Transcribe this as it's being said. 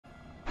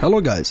Hello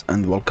guys,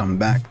 and welcome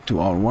back to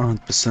our 100%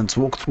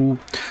 walkthrough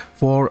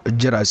for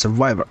Jedi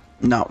Survivor.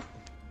 Now,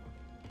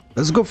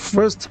 let's go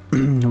first.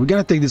 We're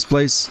gonna take this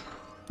place,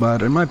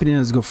 but in my opinion,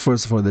 let's go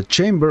first for the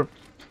chamber.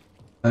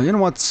 You know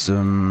what?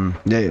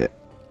 Yeah.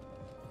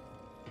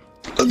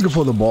 Let's go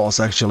for the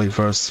boss actually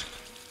first.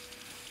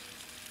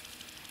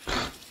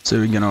 So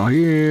we're gonna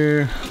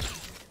here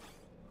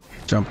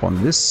jump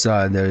on this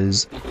side. There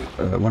is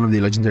one of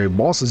the legendary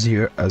bosses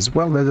here as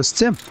well. There's a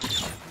Stim.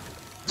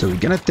 So we're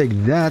gonna take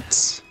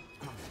that.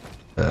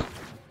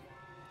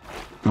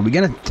 We're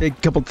gonna take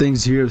a couple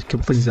things here, a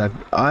couple things that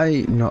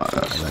I know,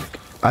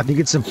 I think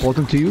it's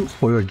important to you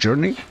for your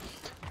journey.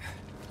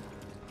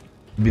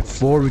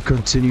 Before we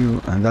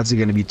continue, and that's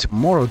gonna be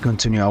tomorrow,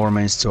 continue our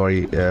main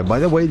story. By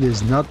the way,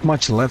 there's not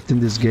much left in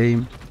this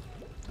game.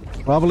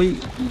 Probably,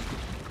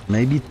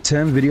 maybe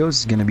 10 videos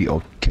is gonna be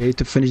okay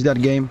to finish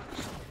that game.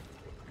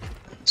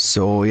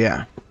 So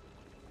yeah.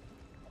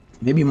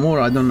 Maybe more,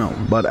 I don't know,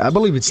 but I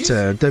believe it's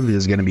 10 videos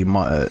is gonna be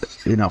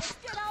enough.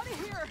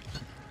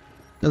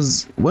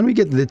 Because when we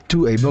get the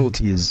two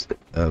abilities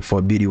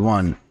for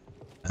BD1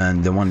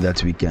 and the one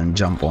that we can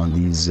jump on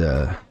these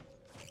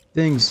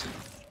things,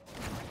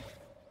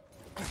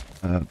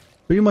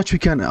 pretty much we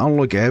can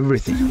unlock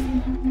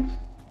everything.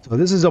 So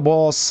this is a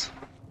boss.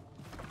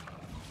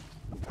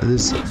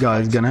 This guy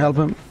is gonna help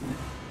him,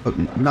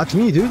 but not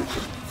me, dude.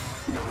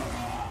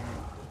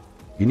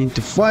 You need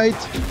to fight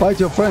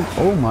your friend.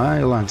 Oh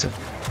my lantern.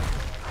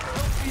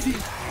 Is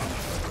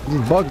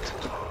it bugged?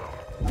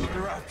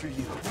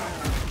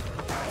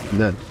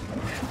 Dead.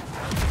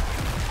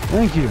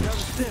 Thank you.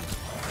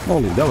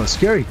 Holy, that was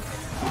scary.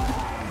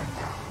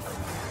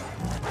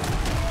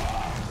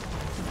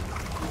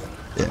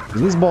 Yeah,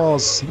 this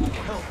boss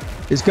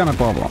is kind of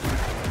problem.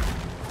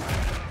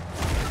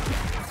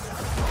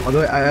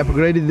 Although I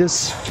upgraded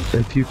this,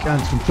 if you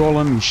can't control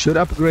him, you should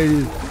upgrade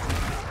it.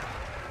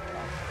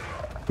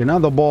 Okay, now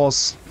the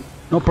boss,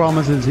 no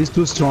promises, he's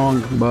too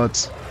strong,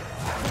 but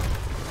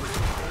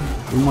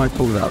we might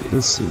pull it out.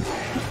 Let's see.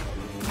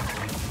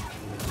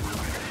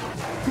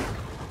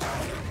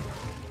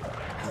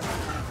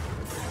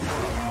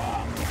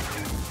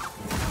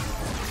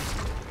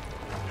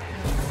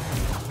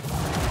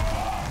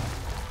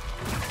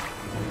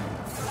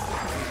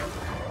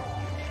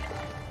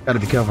 Gotta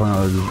be careful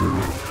now.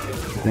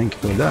 Thank you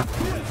for that.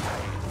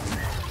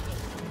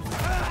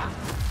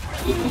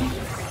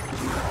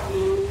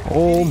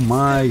 Oh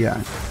my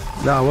god,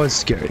 that was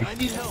scary. I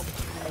need help.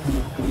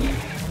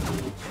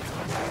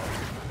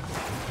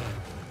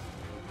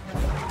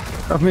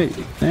 Help me.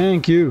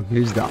 Thank you.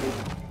 He's down.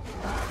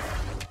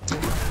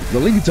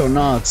 Believe it or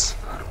not,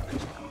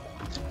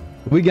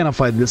 we're gonna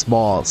fight this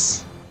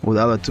boss with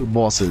other two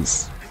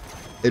bosses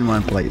in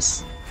one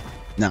place.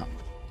 Now,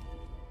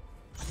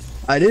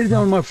 I did it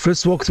on my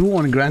first walkthrough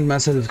on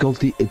Grandmaster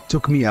Difficulty. It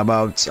took me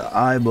about,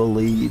 I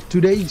believe, 2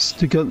 days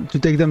to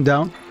take them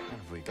down. What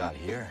have we got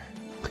here?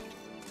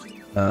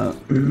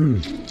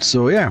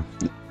 So yeah,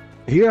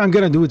 here I'm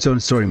gonna do it on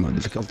story mode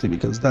difficulty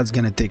because that's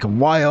gonna take a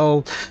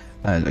while.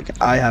 Like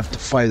I have to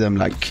fight them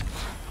like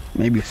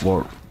maybe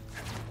for,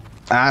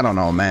 I don't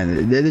know,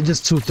 man. They're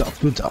just too tough,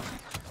 too tough.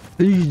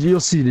 You'll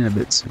see it in a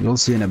bit. You'll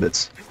see in a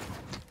bit.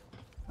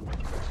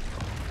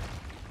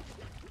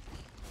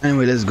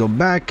 Anyway, let's go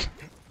back.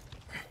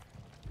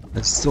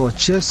 There's still a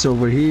chest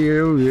over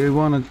here we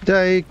want to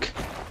take.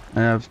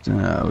 I have to,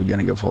 we're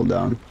gonna go fall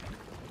down.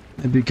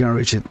 Maybe we can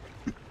reach it.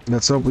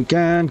 Let's hope we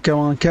can. Come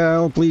on,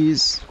 Cal,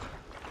 please.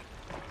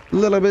 A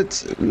little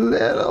bit,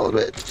 little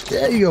bit.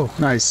 There you go.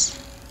 Nice.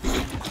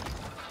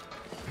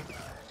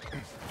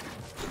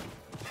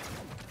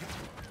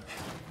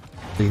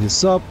 Take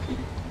this up.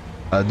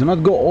 Do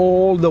not go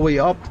all the way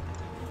up.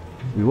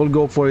 We will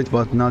go for it,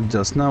 but not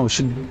just now. We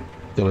should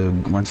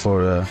went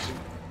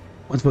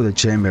for the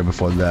chamber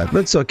before that,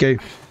 but it's okay.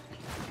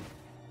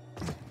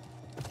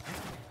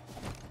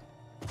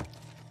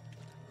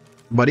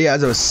 But yeah,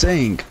 as I was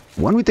saying,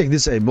 when we take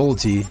this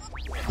ability,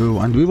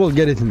 and we will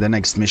get it in the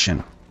next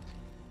mission,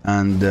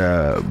 and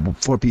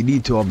for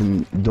PD to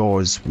open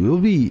doors, we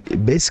will be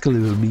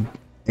basically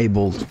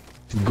able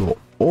to go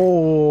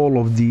all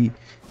of the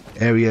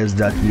areas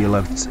that we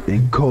left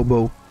in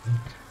Koboh,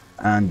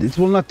 and it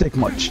will not take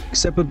much,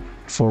 except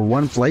for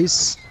one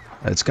place.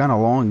 It's kind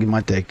of long. It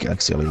might take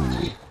actually.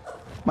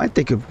 Might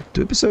take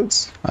 2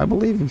 episodes, I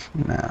believe.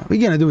 Nah,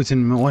 we're gonna do it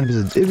in 1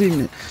 episode.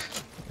 Even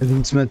if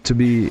it's meant to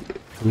be,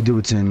 we do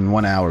it in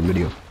 1 hour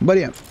video. But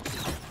yeah,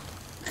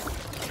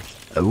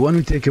 when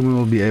we take it, we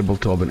will be able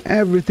to open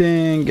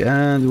everything.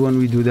 And when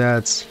we do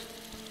that,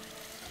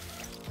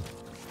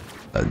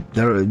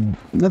 there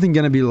nothing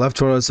gonna be left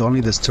for us. Only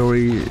the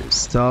story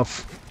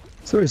stuff.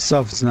 Story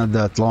stuff is not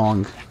that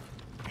long.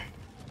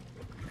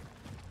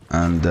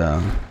 And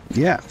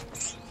yeah.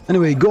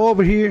 Anyway, go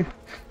over here,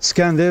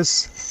 scan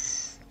this.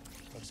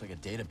 Looks like a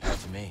data pad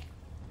to me.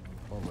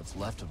 Or what's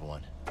left of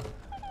one.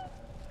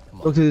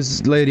 Look at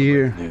this lady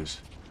here.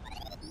 News.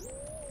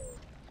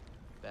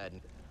 Bad.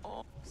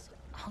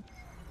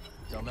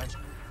 Don't mention.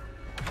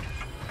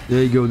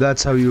 There you go.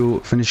 That's how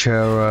you finish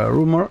her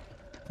rumor.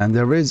 And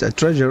there is a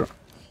treasure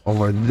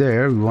over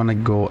there we want to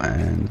go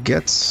and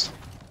get.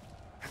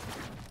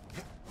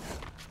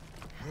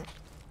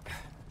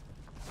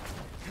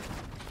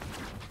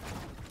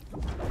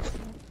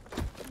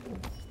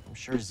 I'm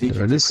sure Zeke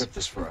can decrypt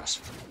this for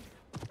us.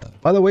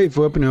 By the way, if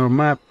we open your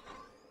map,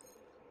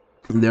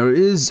 there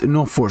is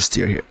no force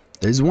tier here.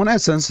 There's one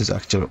essence, it's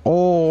actually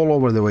all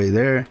over the way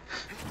there,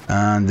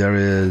 and there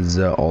is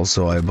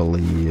also, I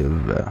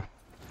believe, a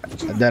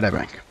data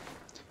bank.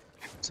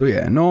 So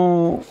yeah,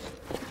 no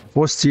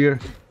force tier.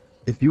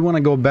 If you want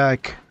to go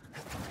back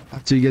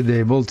after you get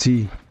the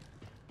ability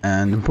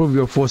and improve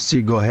your force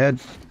tier, go ahead.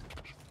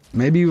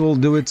 Maybe we'll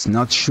do it,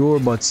 not sure,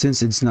 but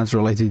since it's not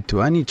related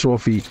to any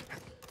trophy,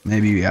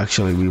 maybe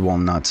we will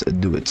not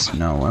do it.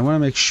 No, I want to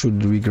make sure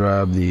we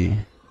grab the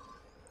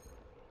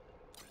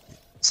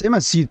same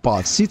as seed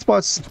pots. Seed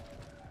pots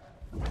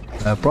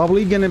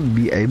probably gonna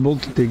be able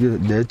to take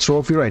the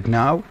trophy right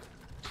now,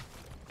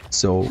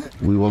 so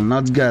we will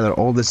not gather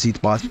all the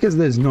seed pots because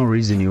there's no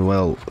reason you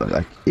will.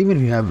 Like, even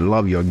if you have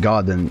love your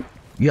garden,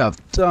 you have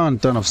ton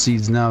of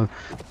seeds now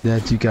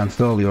that you can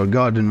fill your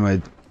garden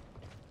with,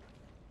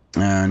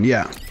 and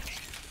yeah.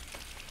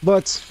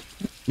 But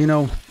you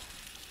know,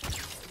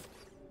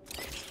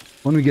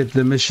 when we get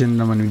the mission,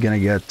 when we're gonna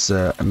get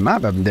a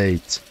map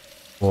update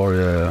for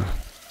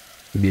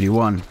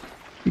BD1,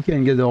 you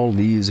can get all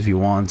these if you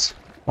want.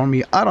 For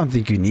me, I don't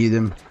think you need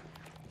them.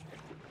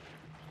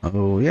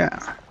 Oh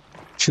yeah,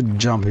 should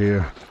jump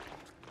here.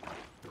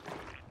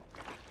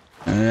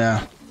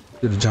 Yeah,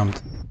 should have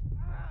jumped.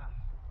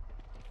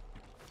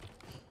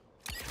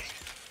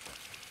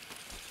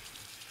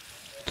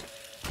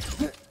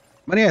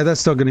 But yeah,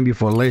 that's not gonna be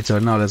for later.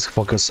 Now let's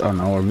focus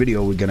on our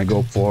video. We're gonna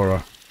go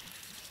for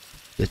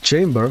the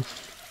chamber.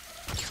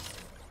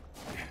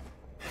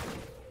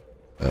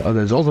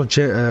 There's also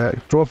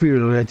trophy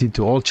related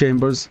to all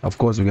chambers. Of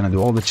course, we're gonna do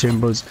all the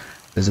chambers.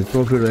 There's a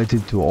trophy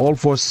related to all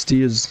force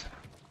tiers.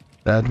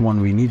 That one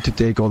we need to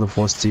take all the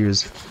force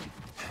tiers.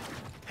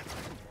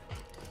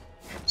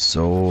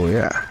 So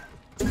yeah.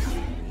 What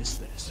is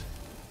this?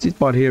 Seat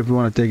part here. If you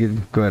want to take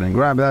it, go ahead and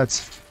grab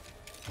that.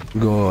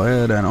 Go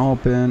ahead and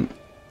open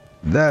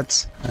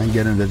that and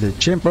get into the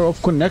chamber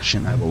of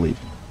connection, I believe.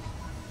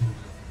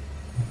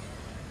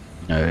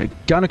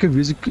 Kind of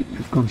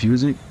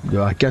confusing.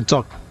 I can't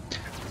talk.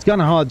 It's kind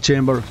of hard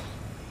chamber.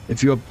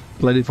 If you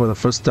played it for the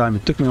first time,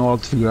 it took me a while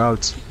to figure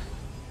out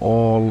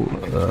all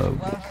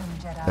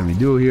that we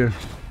do here.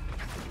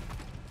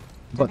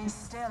 But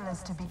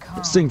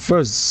first thing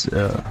first,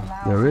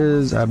 there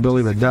is, I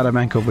believe, a data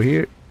bank over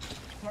here.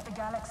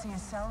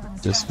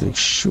 Just make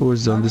sure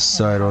it's on this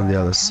side or on the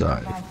other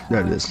side.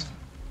 There it is.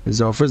 This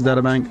is our first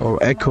data bank,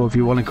 or echo if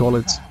you want to call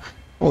it.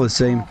 All the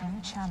same.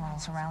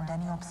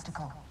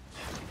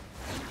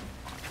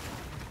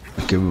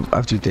 Okay, we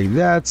have to take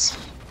that.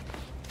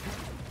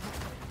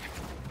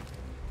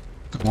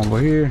 Come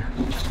over here.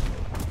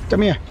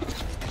 Come here.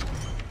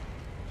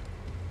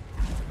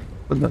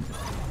 Put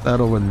that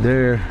over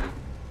there.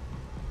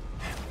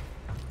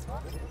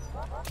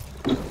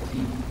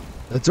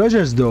 The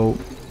treasures, though,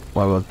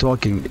 while we're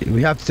talking,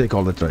 we have to take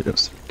all the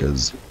treasures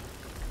because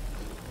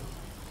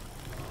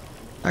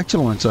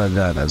actually I want to try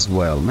that as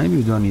well. Maybe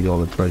we don't need all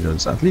the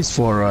treasures, at least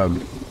for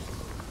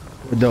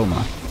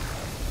Doma.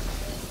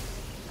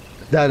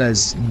 That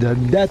is the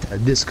data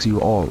discs. You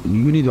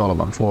need all of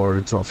them for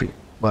the trophy.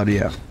 But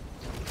yeah.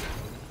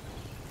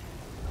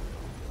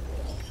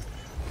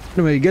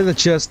 Anyway, get the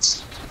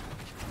chests.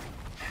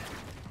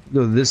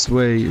 Go this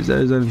way. Is there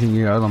anything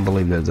here? I don't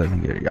believe there's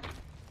anything here. Yeah.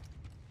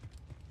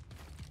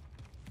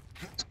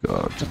 Let's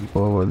go jump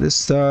over this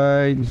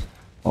side,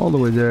 all the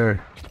way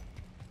there.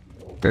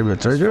 Grab your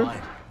treasure.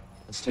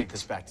 Let's take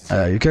this back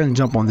to you can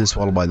jump on this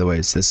wall, by the way.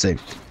 It's the same.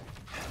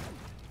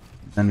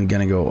 And we're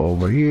gonna go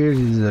over here.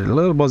 There's a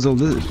little puzzle.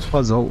 This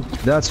puzzle.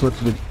 That's what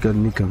got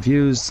me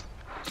confused.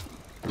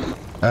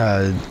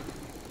 To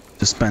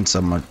spend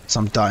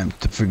some time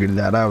to figure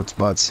that out,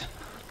 but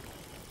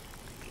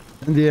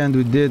in the end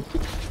we did.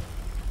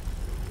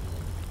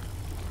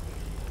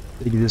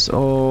 Take this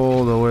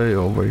all the way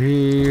over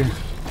here.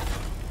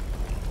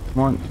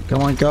 Come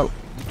on, Cal.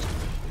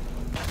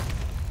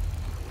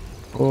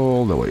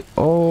 All the way,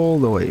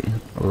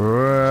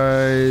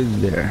 right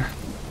there.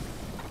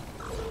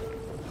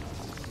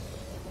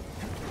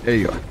 There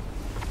you are.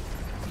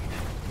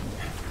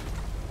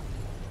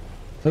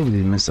 Hope we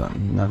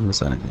didn't not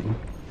miss anything.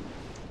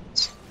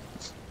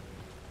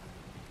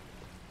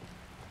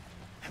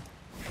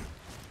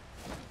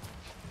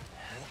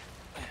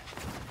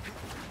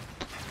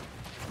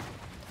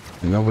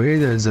 And over here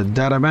there's a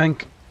data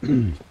bank.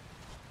 I'm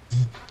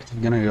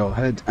gonna go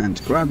ahead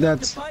and grab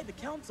that.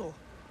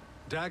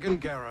 Dagon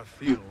Gara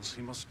feels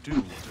he must do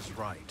what is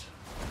right.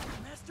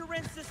 Master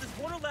Rancis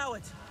won't allow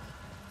it.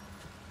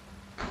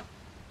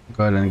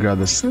 Go ahead and grab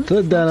this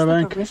data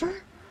bank.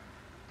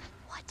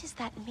 What does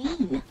that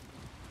mean?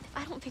 If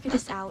I don't figure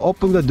this out.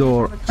 Open the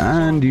door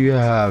and you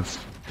have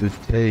to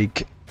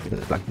take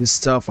like this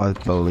stuff, I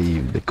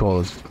believe they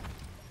call it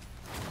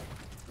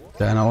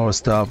Dynamo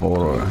stuff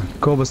or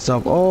Koboh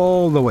stuff,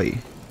 all the way.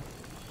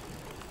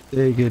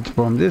 Take it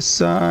from this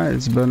side.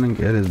 It's burning.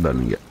 It is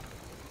burning. Yeah.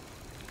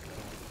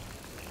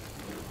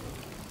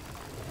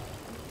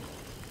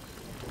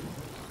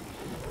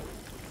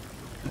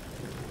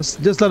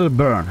 Just let it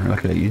burn.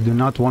 Okay, you do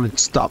not want it to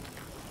stop.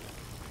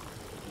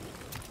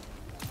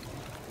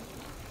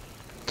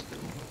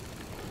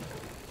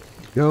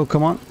 Go,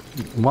 come on.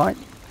 Why?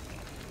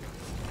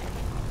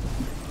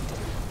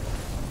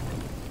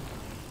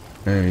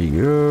 There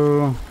you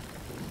go.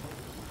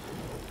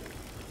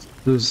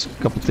 There's a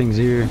couple things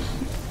here.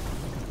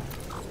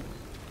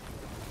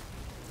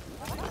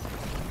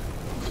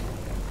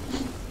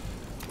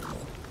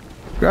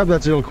 Grab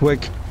that real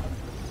quick.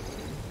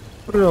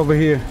 Put it over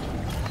here.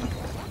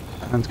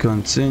 And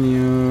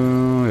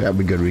continue. Yeah,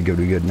 we good, we good,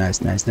 we good.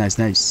 Nice, nice, nice,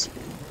 nice.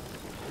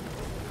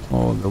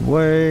 All the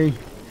way.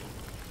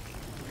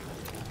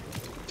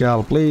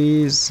 Cal,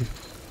 please.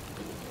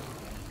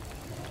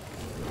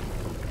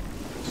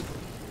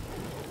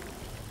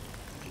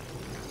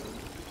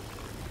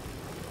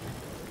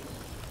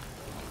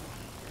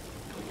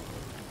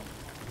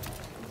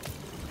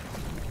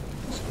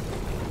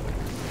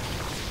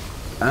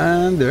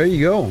 And there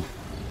you go.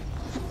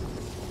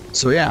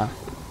 So yeah,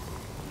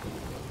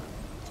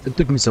 it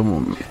took me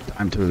some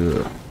time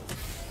to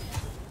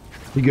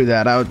figure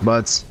that out,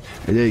 but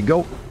there you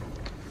go.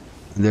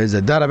 There's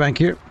a data bank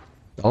here,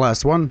 the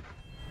last one.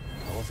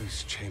 All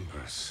these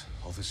chambers,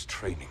 all this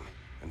training,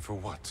 and for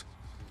what?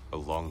 A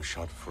long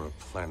shot for a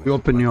planet. You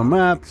open your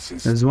map.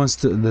 There's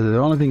the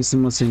only thing still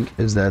missing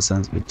is the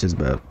essence, which is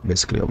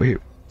basically over here.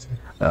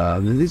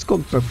 This is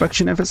called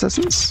Perfection FS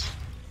Essence.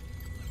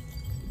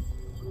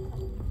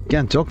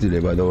 Can't talk today,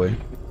 by the way.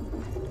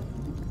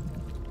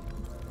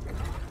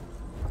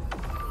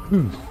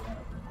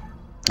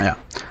 Yeah.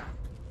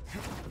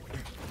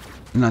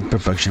 Not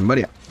perfection, but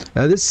yeah.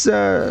 This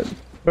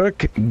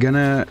perk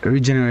gonna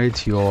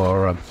regenerate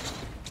your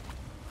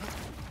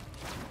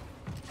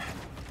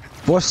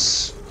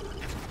boss.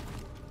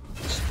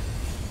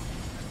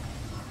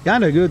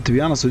 Kinda good, to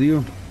be honest with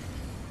you.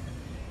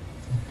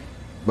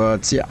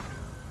 But yeah.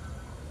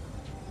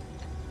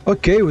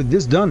 Okay, with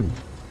this done,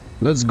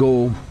 let's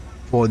go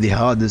for the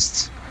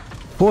hardest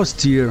boss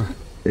tier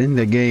in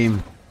the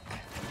game.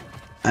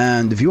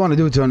 And if you want to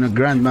do it on a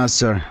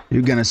Grandmaster,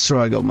 you're gonna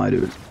struggle, my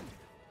dude.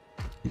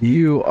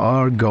 You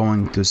are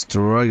going to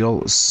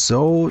struggle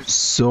so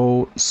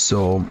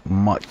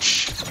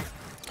much.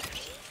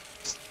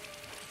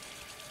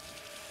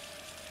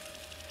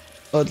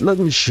 But let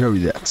me show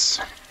you that.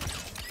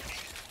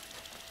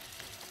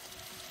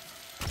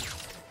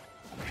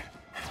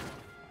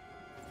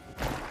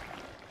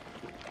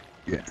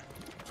 Yeah.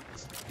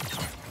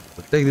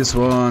 So take this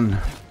one,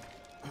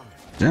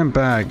 jump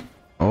back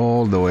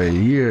all the way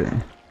here,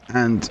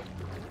 and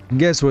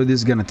guess where this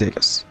is gonna take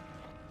us.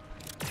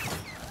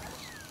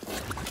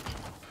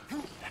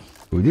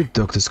 We did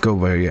talk to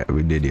Skoova, yeah,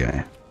 we did,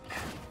 yeah.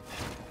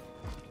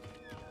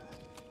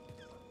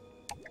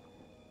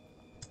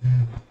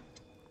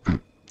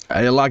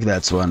 I like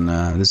that one.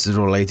 This is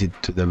related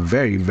to the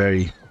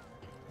very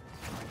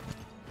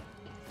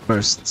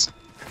first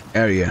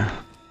area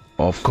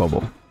of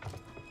Koboh.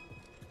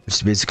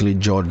 It's basically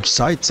Gorge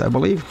site, I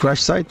believe,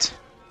 crash site.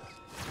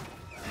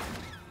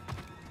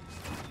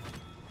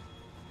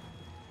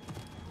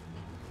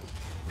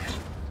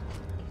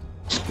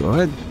 Go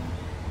ahead.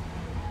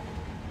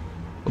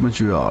 How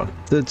much we are?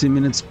 30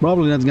 minutes.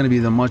 Probably not gonna be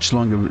the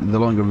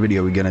longer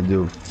video we're gonna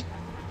do.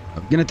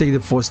 I'm gonna take the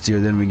first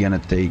tier, then we're gonna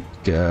take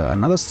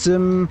another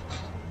Stim,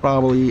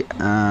 probably,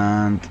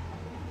 and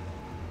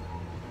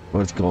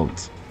what's it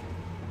called?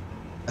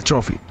 A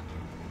trophy.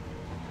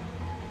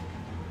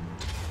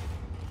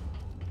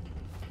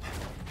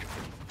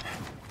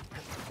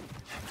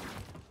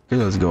 Okay,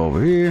 let's go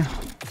over here.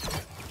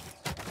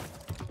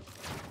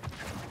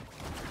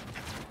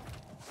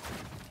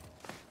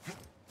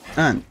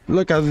 And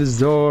look at this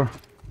door.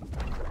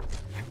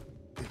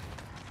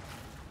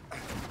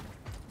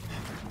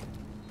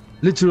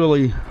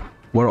 Literally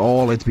where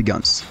all it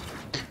begins.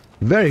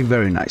 Very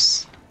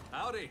nice.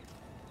 Howdy.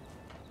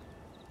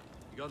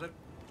 You got it?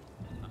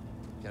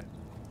 Yeah.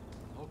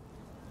 Oh.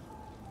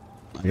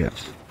 Yeah.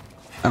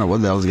 I don't know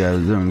what the hell this guy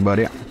is doing, but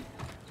yeah.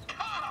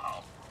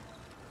 Cow!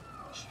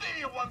 Steer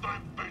your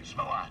wandering boots,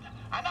 my lad,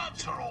 and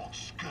answer old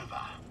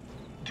Skoova.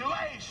 Do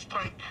I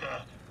strike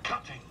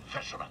cutting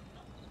fisherman?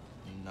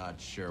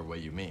 Not sure what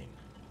you mean.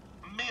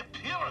 Me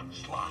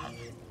appearance, lad.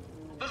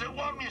 Does it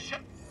warm your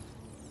ship?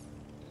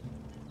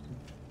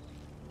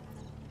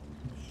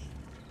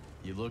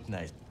 You look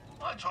nice.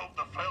 Let's hope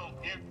the failed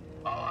mute.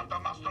 I'll have to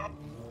master him.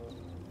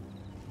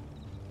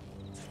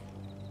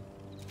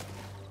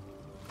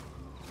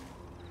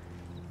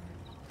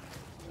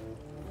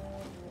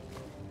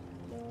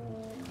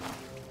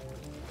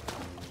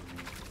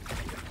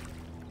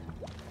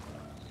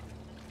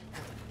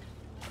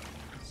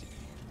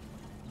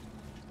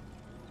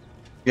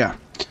 Yeah.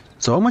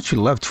 So how much we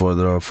left for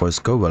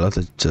Skoova?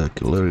 Let's check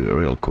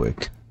real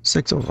quick.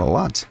 6 of a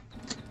lot.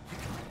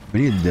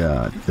 We need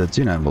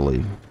 13, I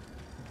believe.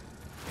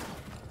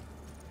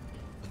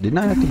 Didn't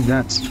I take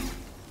that?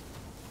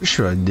 Pretty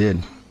sure I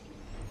did.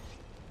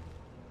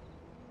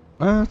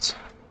 What?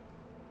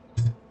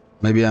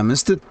 Maybe I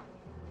missed it.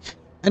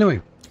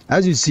 Anyway,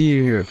 as you see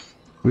here,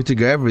 we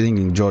took everything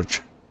in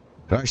Gorge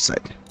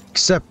side,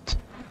 except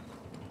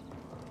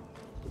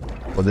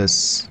for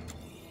this.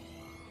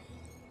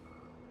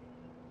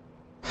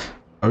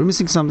 Are we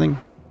missing something?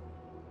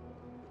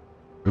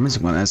 We're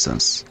missing one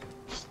essence.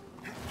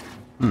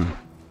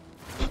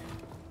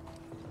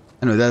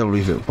 Anyway, that will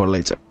be for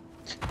later.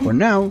 For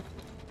now,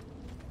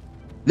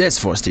 this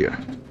first here.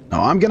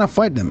 Now I'm gonna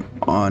fight them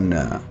on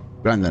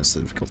Grandmaster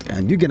Difficulty,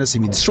 and you're gonna see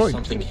me destroyed.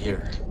 Something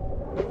here.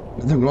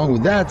 Nothing wrong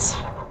with that.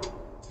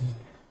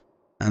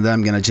 And then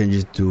I'm gonna change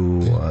it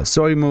to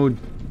story mode.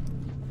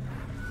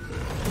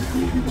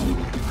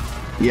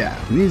 Yeah,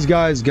 these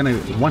guys gonna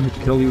want to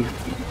kill you.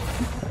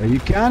 You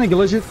can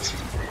glitch it.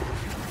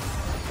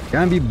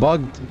 Can be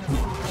bugged.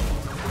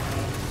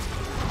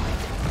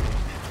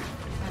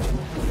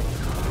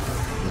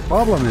 The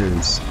problem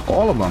is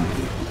all of them.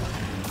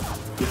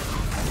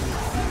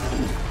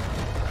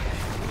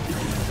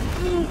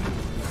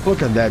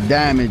 Look at that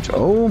damage.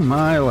 Oh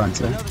my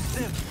Lancer.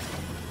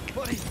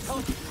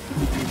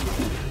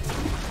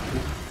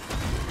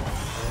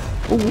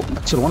 Oh,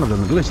 actually one of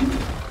them glitched.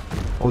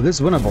 Oh, this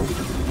is winnable.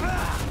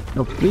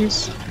 No,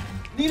 please.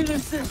 Need an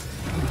assist.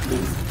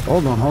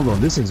 Hold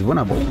on. This is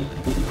winnable.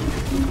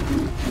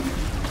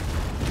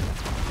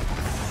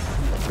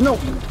 No.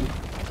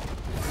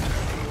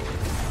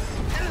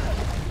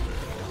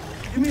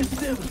 Give me a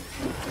Stim.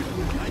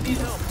 I need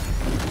help.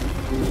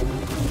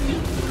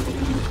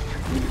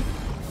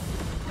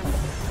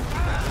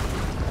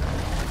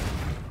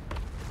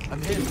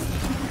 I'm hit.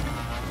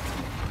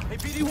 Hey,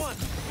 BD1.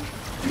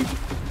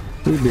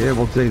 We'll be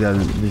able to take that,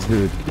 this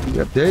dude.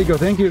 Yep, there you go,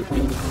 thank you.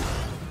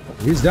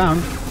 He's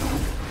down.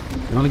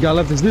 The only guy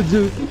left is this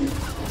dude.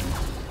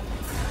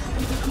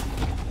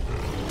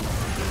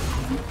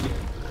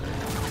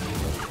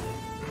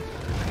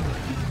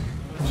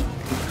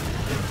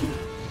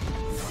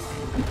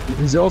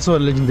 He's also a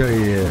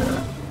legendary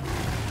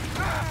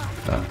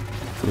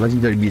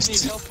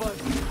beast.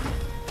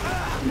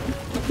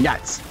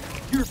 Yes.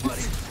 Here,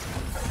 buddy.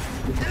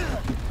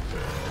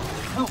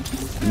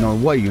 No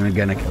way you're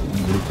gonna kill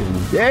me.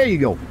 There you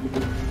go.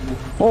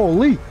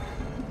 Holy.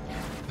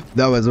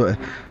 That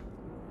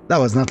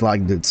was not luck,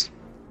 dudes.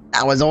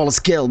 That was all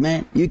skill,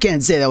 man. You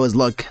can't say that was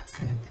luck.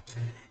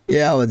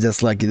 Yeah, I was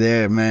just lucky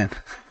there, man.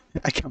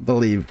 I can't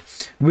believe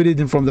we did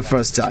it from the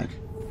first time.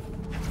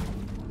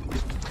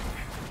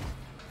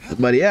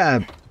 But yeah,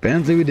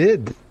 apparently we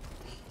did.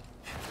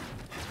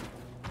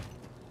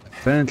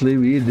 Apparently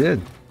we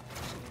did.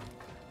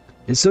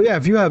 So yeah,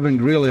 if you have a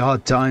really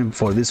hard time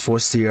for this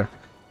first tier,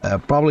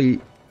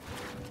 probably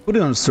put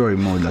it on story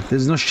mode. Like,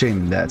 there's no shame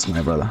in that,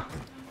 my brother.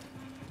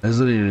 There's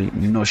really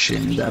no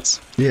shame in that.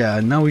 Yeah,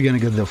 now we're gonna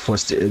get the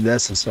first tier, the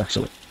essence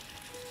actually,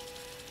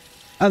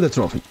 and the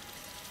trophy.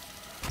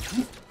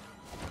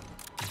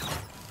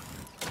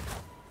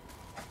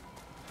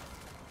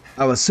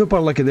 I was super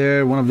lucky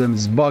there. One of them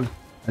is bugged,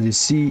 as you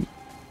see.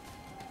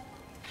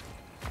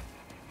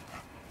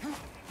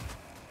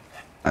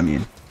 I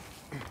mean,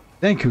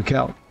 thank you,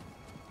 Cal.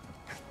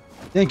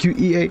 Thank you,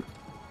 EA.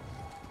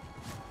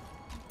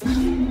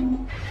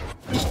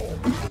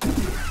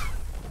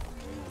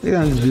 Take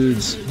down these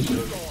dudes.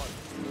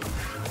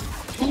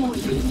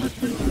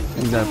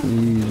 Exactly.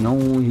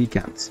 No, he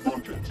can't.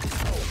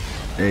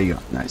 There you go.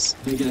 Nice.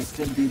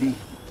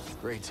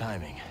 Great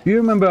timing. You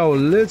remember our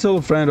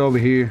little friend over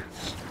here?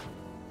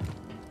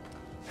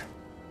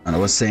 And I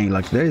was saying,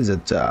 like, there is a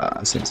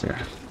sense here.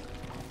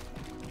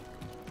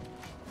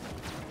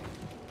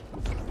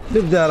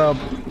 Lift that up.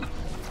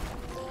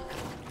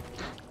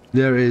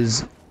 There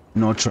is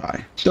no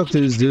try. Talk to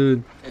this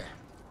dude.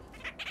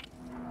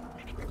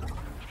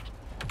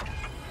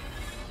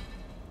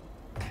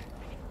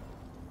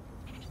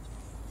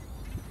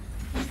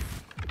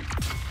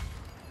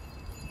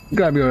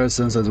 Grab your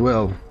essence as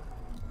well.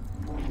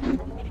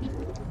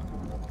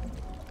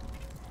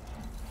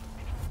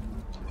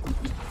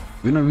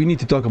 You know, we need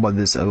to talk about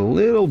this a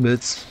little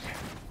bit,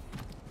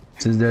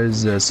 since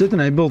there's certain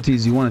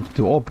abilities you wanted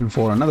to open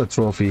for another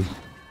trophy.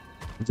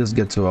 Just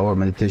get to our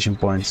meditation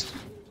points.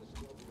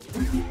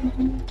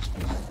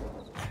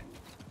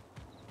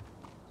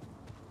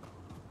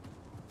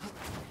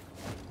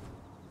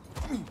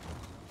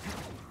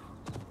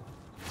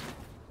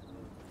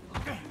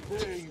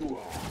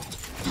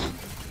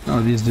 Oh,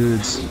 these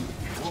dudes.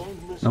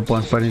 No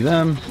point fighting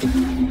them.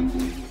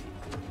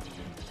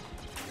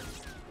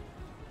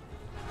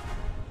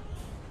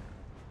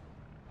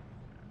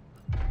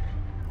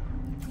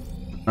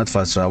 Not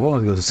fast travel.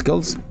 Let's go to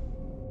skills.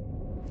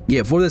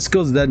 Yeah, for the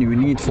skills that you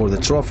need for the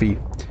trophy,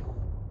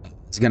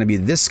 it's gonna be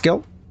this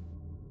skill.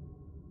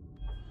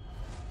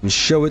 You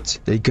show it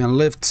that you can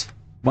lift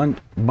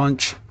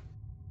bunch,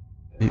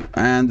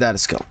 and that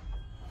skill.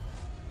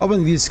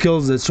 Open these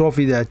skills, the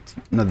trophy that,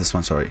 not this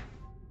one, sorry.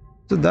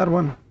 Is it that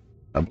one?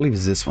 I believe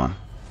it's this one.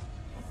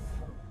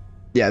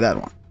 Yeah, that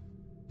one.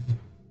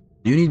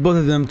 You need both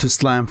of them to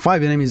slam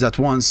 5 enemies at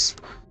once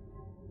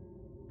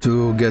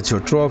to get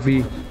your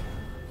trophy.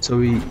 So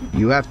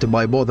you have to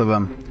buy both of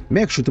them.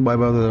 Make sure to buy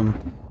both of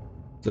them.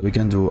 So we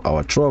can do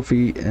our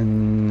trophy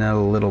in a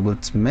little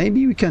bit.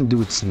 Maybe we can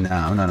do it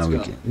now. No,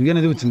 we're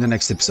gonna do it in the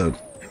next episode.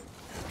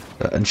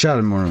 In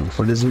Shadow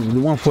for this, the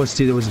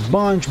 140, there was a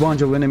bunch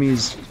of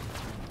enemies.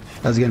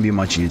 That's gonna be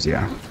much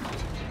easier.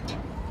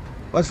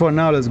 But for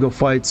now, let's go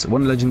fight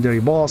one legendary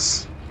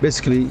boss.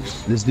 Basically,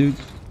 this dude.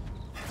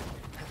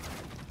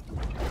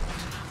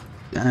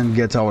 And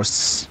get our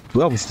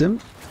 12 Stim.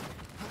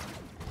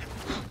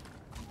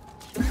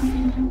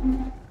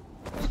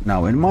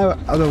 Now, in my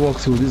other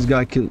walkthrough, this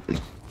guy could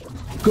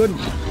kill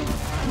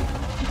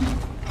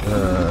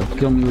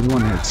me with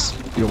one hit.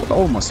 You're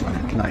almost one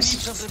hit.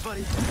 Nice.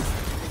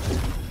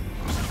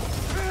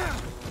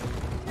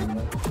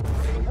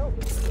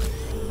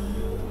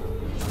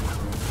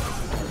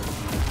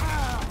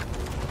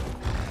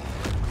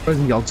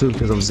 Pressing L2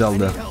 because of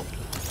Zelda.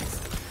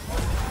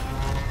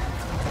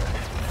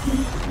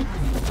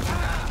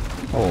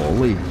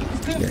 Holy.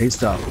 Yeah, he's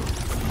tough.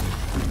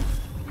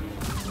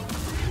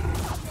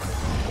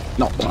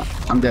 No,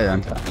 I'm dead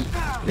on time.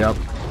 Yep.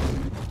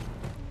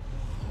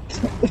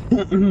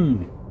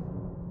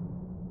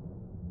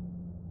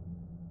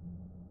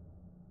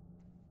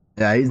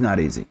 Yeah, he's not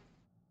easy.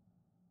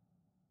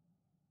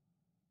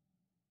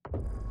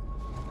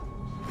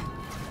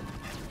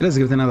 Let's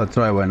give it another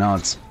try, why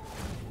not?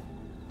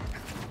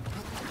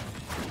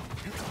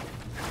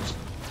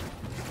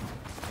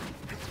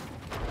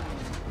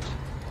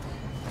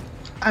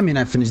 I mean,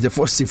 I finished the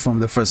 40 from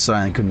the first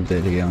try and couldn't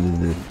take it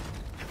again.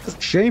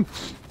 Shame.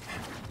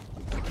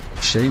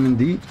 Shame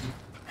indeed.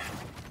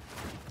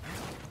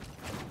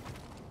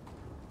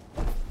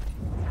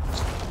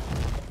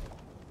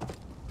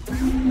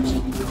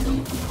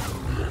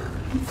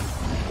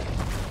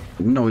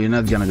 No, you're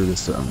not gonna do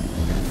this to me.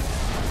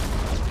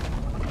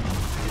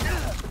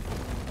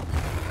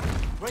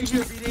 Right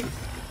here, BD.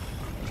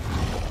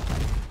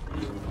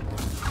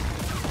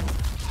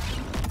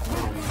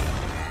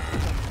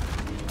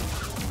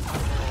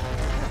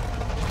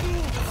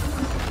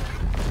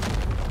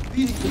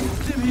 BD,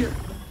 Stim here.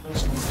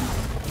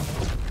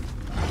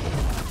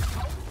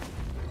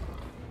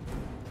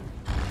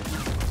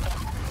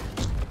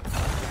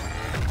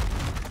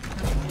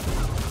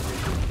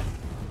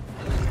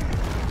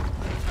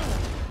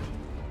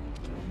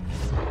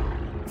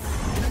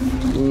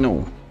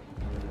 No.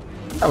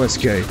 That was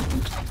scary.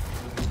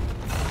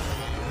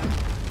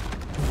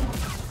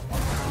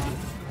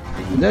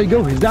 There you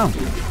go, he's down.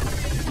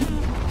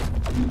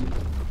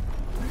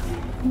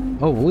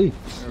 Holy.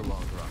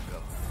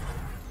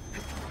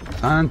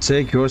 And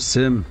take your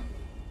Stim.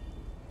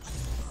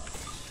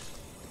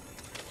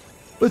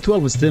 With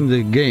 12 with Stim,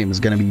 the game is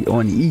gonna be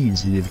on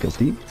easy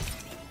difficulty.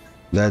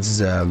 That's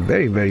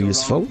very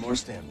useful. More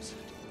Stims.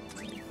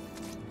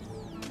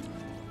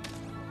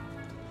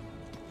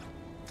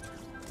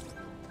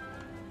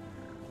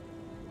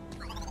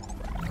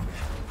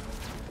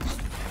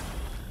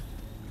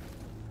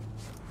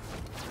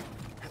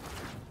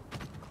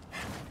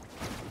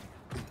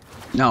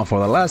 Now for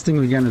the last thing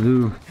we're gonna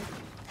do,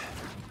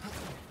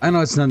 I know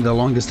it's not the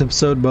longest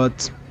episode,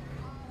 but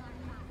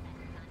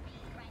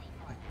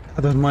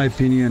in my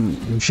opinion,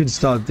 we should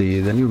start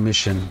the new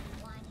mission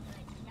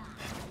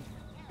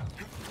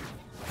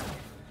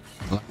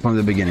from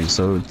the beginning,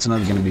 so it's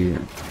not gonna be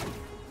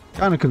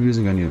kind of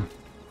confusing on you.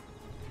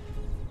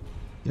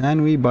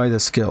 Can we buy the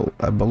skill?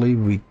 I believe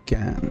we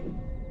can.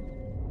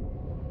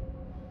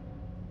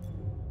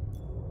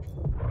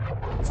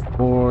 Of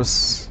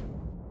course.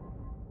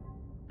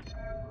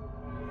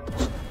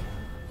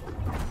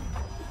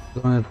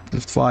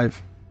 Lift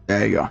 5.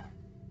 There you go.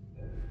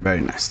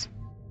 Very nice.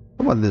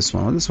 What about this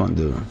one? What does this one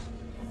do?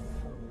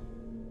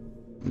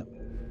 No.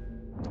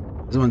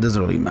 This one doesn't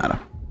really matter.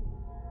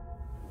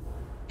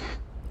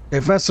 Okay,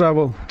 fast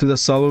travel to the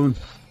saloon.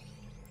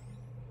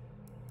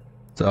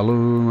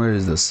 Saloon, where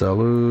is the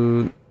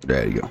saloon?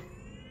 There you go.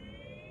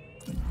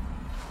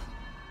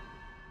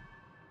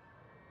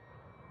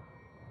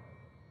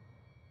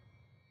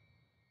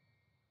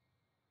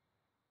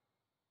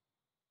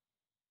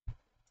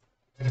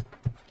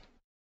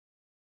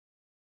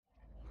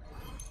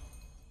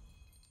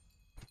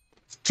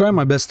 Try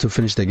my best to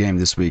finish the game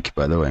this week,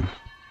 by the way.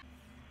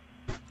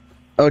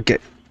 Okay.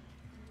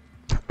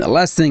 The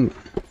last thing,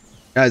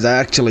 guys, I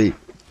actually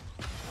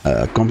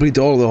complete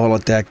all the holo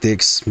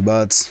tactics,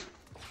 but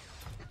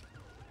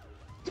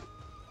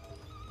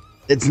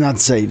it's not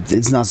saved.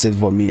 It's not saved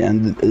for me,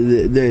 and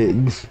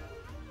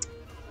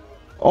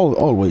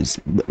always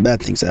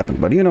bad things happen.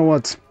 But you know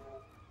what?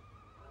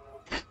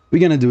 We're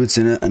gonna do it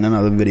in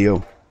another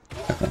video,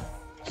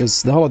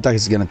 because the holo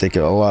tactics is gonna take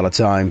a lot of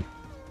time.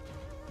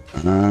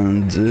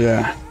 And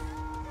yeah,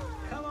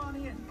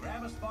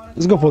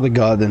 let's go for the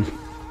garden.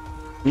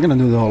 I'm gonna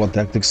do the holo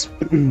tactics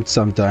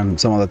some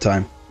other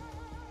time.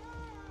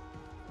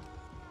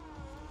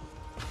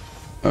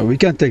 We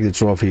can't take the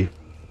trophy.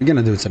 We're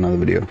gonna do it in another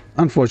video.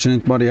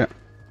 Unfortunate, but yeah,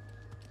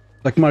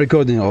 like my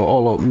recording,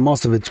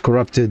 most of it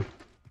corrupted.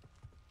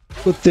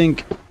 Good thing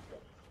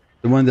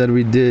the one that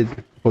we did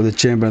for the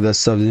chamber, that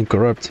stuff didn't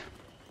corrupt.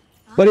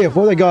 But yeah,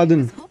 for the I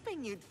garden, was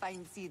hoping you'd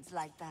find seeds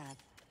like that.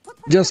 Put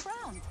one just in the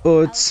ground.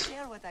 put I'll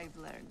share what I've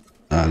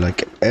learned.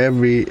 like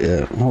every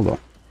hold on,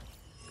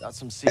 Got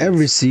some seeds.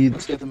 every seed.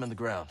 Let's get them in the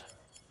ground.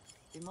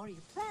 The more you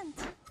plant,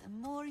 the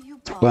more you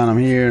plant. Plant them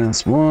here.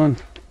 That's one.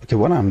 Okay,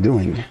 what I'm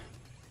doing?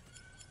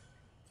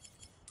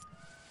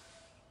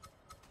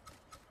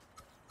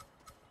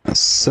 A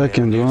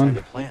second New one.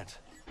 type of plant.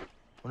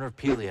 Wonder if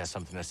Peely has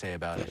something to say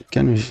about it.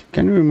 Can we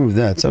remove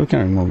that? So we can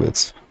remove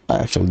it. I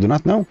actually do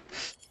not know.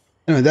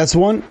 Anyway, that's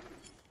one.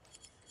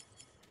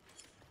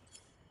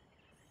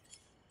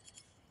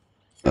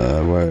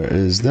 Where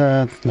is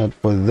that? Not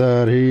put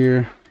that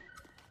here.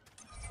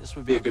 This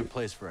would be a good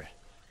place for it.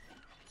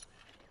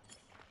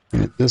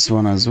 Get this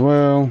one as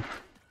well.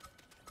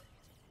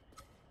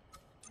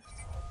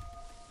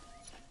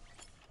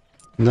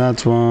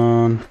 That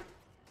one.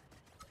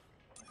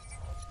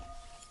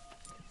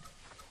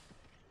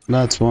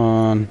 That's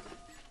one.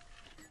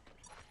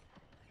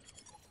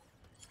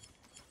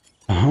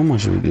 How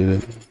much we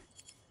did it?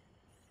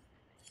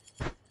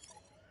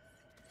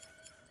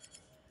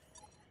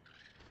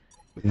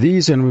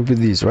 These and we put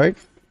these, right?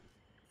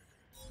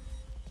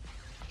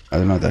 I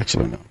do not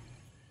actually know.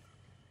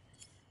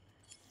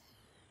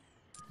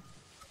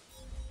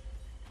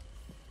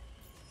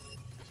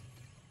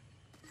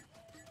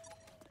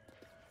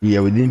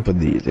 Yeah, we didn't put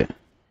these. Yeah.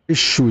 Pretty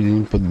sure we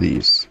didn't put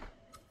these.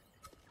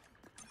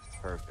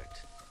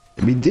 Perfect.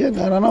 We did?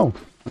 I don't know.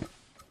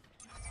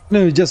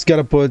 No, we just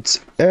gotta put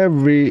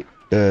every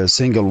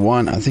single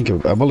one. I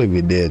believe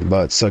we did,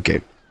 but it's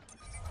okay.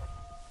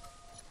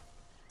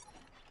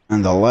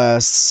 And the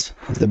last,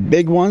 the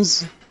big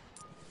ones.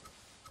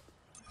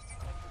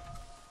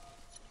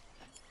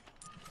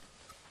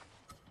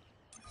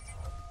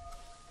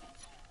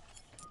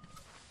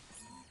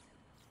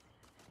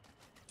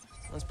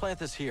 Let's plant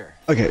this here.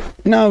 Okay,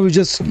 now you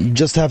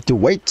just have to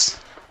wait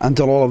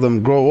until all of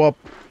them grow up.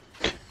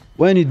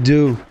 When you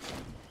do,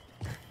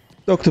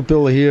 Dr.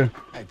 Pill here.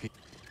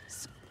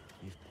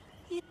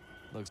 Hey,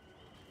 looks.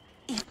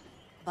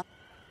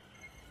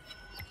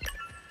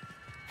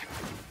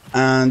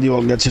 And you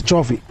will get your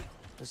trophy.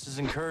 This is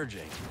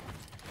encouraging.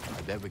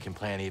 I bet we can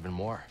plant even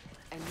more.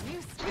 A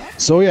new skill.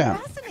 So yeah,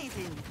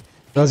 Fascinating.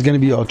 that's gonna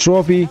be our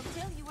trophy. I'll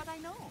tell you what I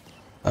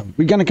know.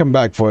 We're gonna come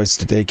back for us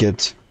to take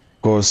it,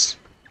 of course.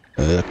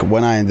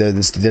 When I end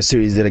the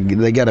series,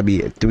 we gotta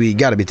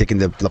be taking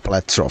the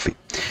plat trophy.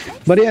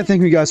 But yeah,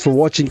 thank you guys for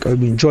watching. I hope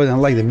you enjoyed and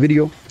liked the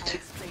video.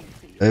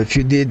 If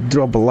you did,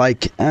 drop a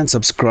like and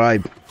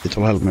subscribe. It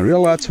will help me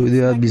real lot. With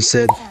that being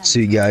said,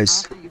 see you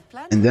guys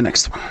in the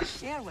next one.